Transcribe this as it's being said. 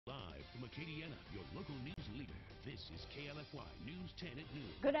From Acadiana, your local news leader, this is KLFY News 10 at noon.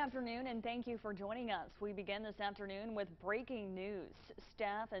 Good afternoon and thank you for joining us. We begin this afternoon with breaking news.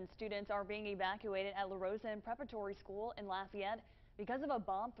 Staff and students are being evacuated at La Rosa Preparatory School in Lafayette because of a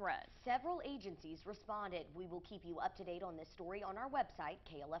bomb threat. Several agencies responded. We will keep you up to date on this story on our website,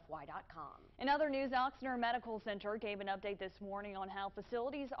 klfy.com. In other news, Ochsner Medical Center gave an update this morning on how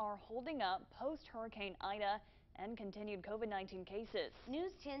facilities are holding up post-Hurricane Ida and continued COVID-19 cases.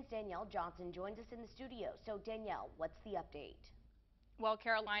 News 10's Danielle Johnson joins us in the studio. So Danielle, what's the update? Well,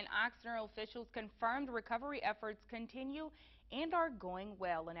 Caroline, Ochsner officials confirmed recovery efforts continue and are going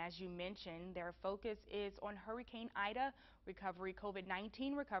well. And as you mentioned, their focus is on Hurricane Ida recovery,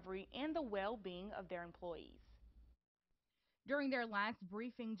 COVID-19 recovery, and the well-being of their employees. During their last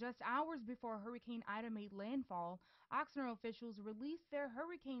briefing just hours before Hurricane Ida made landfall, Ochsner officials released their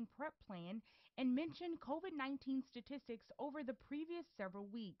hurricane prep plan and mentioned COVID-19 statistics over the previous several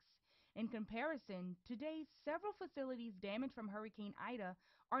weeks. In comparison, today, several facilities damaged from Hurricane Ida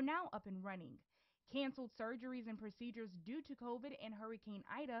are now up and running. Canceled surgeries and procedures due to COVID and Hurricane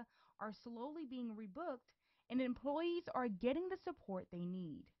Ida are slowly being rebooked, and employees are getting the support they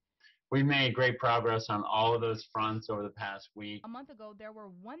need. We made great progress on all of those fronts over the past week. A month ago, there were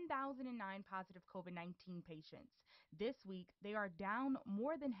 1,009 positive COVID-19 patients. This week, they are down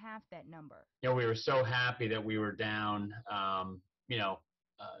more than half that number. We were so happy that we were down,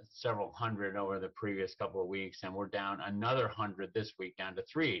 several hundred over the previous couple of weeks, and we're down another 100 this week, down to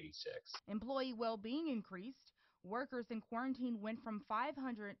 386. Employee well-being increased. Workers in quarantine went from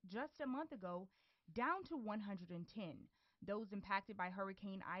 500 just a month ago down to 110. Those impacted by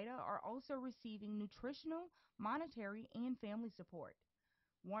Hurricane Ida are also receiving nutritional, monetary, and family support.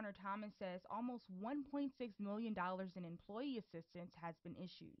 Warner Thomas says almost $1.6 million in employee assistance has been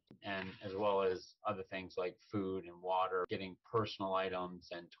issued. And as well as other things like food and water, getting personal items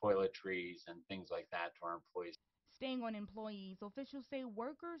and toiletries and things like that to our employees. Staying on employees, officials say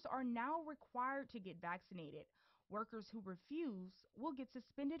workers are now required to get vaccinated. Workers who refuse will get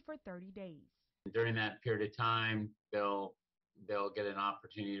suspended for 30 days. During that period of time, they'll get an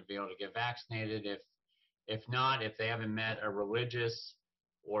opportunity to be able to get vaccinated. If not, if they haven't met a religious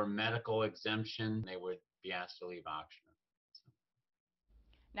or medical exemption, they would be asked to leave Ochsner.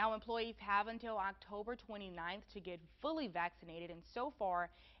 Now, employees have until October 29th to get fully vaccinated, and so far,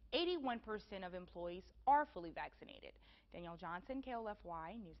 81% of employees are fully vaccinated. Danielle Johnson,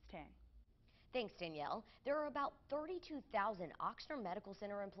 KLFY News 10. Thanks, Danielle. There are about 32,000 Ochsner Medical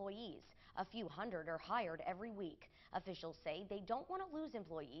Center employees. A few hundred are hired every week. Officials say they don't want to lose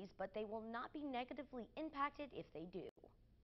employees, but they will not be negatively impacted if they do.